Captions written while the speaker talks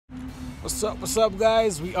What's up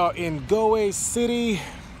guys? We are in Galway City,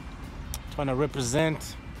 trying to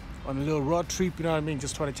represent on a little road trip, you know what I mean?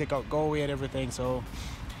 Just trying to check out Galway and everything, so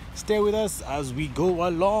stay with us as we go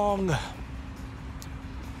along.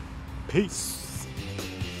 Peace.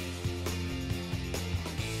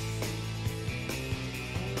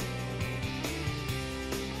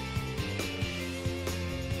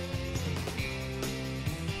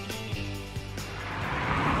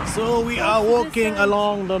 So we are walking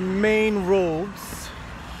along the main roads,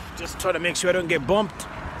 just trying to make sure I don't get bumped.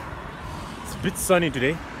 It's a bit sunny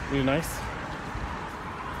today, really nice.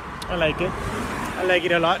 I like it. I like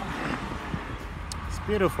it a lot. It's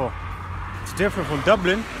beautiful. It's different from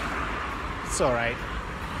Dublin. It's alright.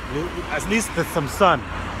 At least there's some sun.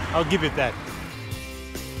 I'll give it that.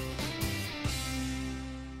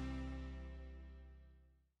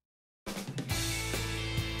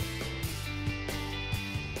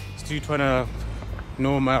 Still trying to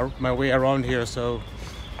know my way around here, so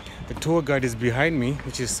the tour guide is behind me,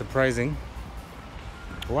 which is surprising.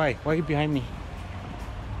 Why are you behind me?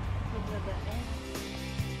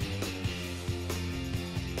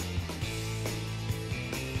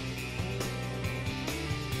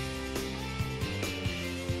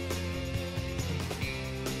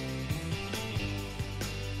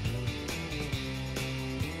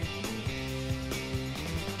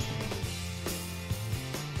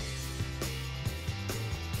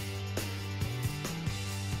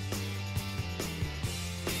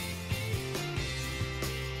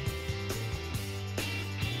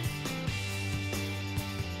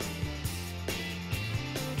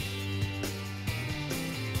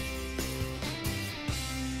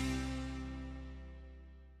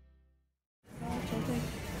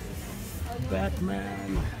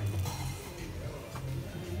 Batman.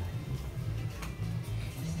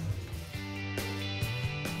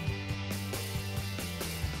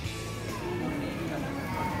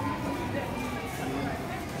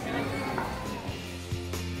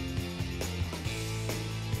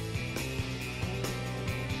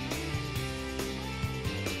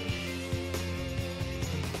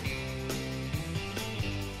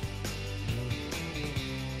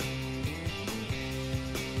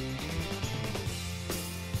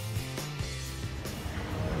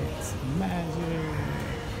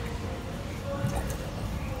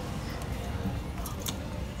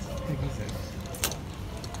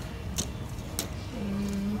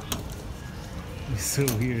 It's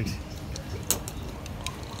so weird.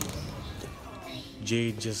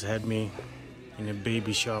 Jade just had me in a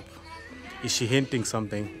baby shop. Is she hinting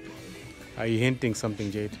something? Are you hinting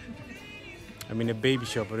something, Jade? I'm in a baby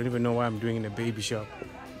shop. I don't even know what I'm doing in a baby shop.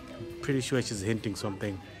 I'm pretty sure she's hinting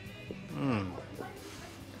something.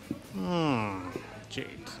 Jade.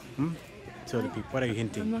 Tell the people, what are you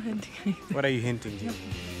hinting? I'm not hinting anything. What are you hinting, Jade?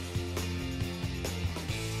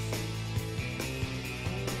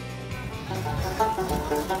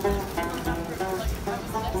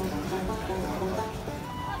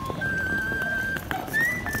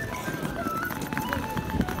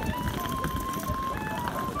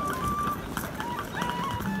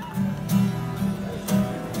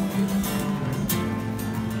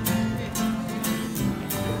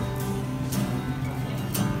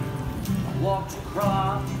 Walked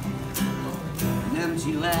across an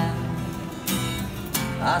empty land.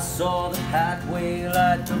 I saw the pathway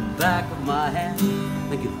light the back of my hand.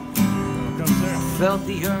 Thank you. Welcome, sir. I felt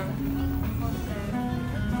the earth.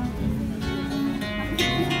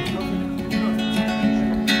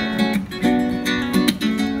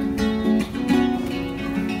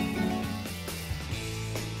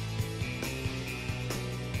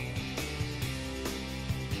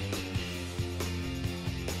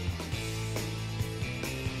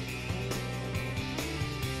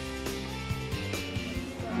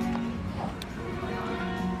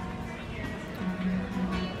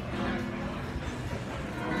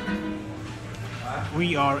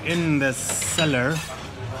 We are in the cellar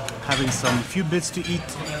having some few bits to eat.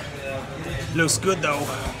 Looks good though.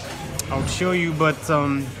 I'll show you, but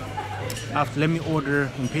after, let me order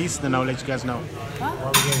in peace, then I'll let you guys know. What?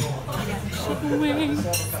 What are we getting? Chicken wings.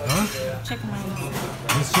 Huh? Chicken wings.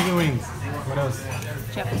 Just chicken wings. What else?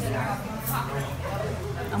 Chips.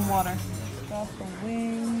 And water. Got the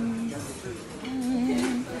wings.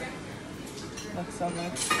 Looks so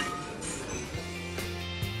good.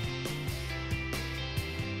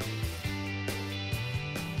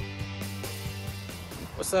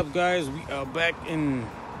 What's up guys? We are back in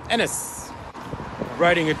Ennis.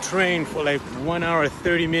 Riding a train for like 1 hour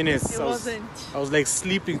 30 minutes. It wasn't. I was like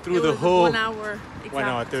sleeping through It the was whole 1 hour. Exact. 1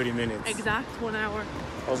 hour 30 minutes. Exact 1 hour.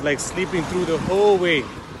 I was like sleeping through the whole way.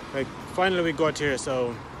 Like finally we got here,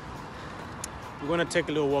 so we're gonna take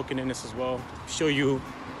a little walk in Ennis as well. Show you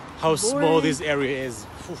how small this area is.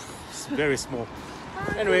 Oof, it's very small.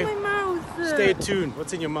 Anyway, my mouth. stay tuned.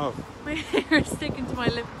 What's in your mouth? My hair is sticking to my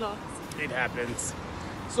lip gloss. It happens.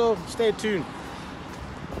 So stay tuned.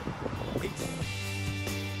 Peace.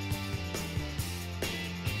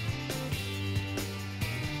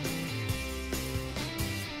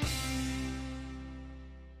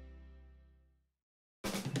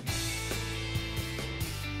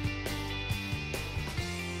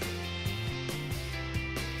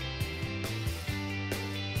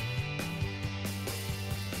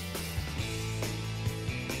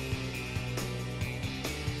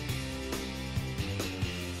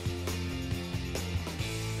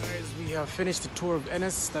 We have finished the tour of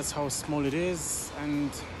Ennis. That's how small it is,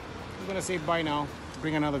 and I'm gonna say bye now.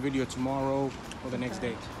 Bring another video tomorrow or the next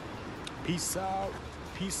day. Peace out.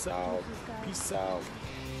 Peace out. Peace out.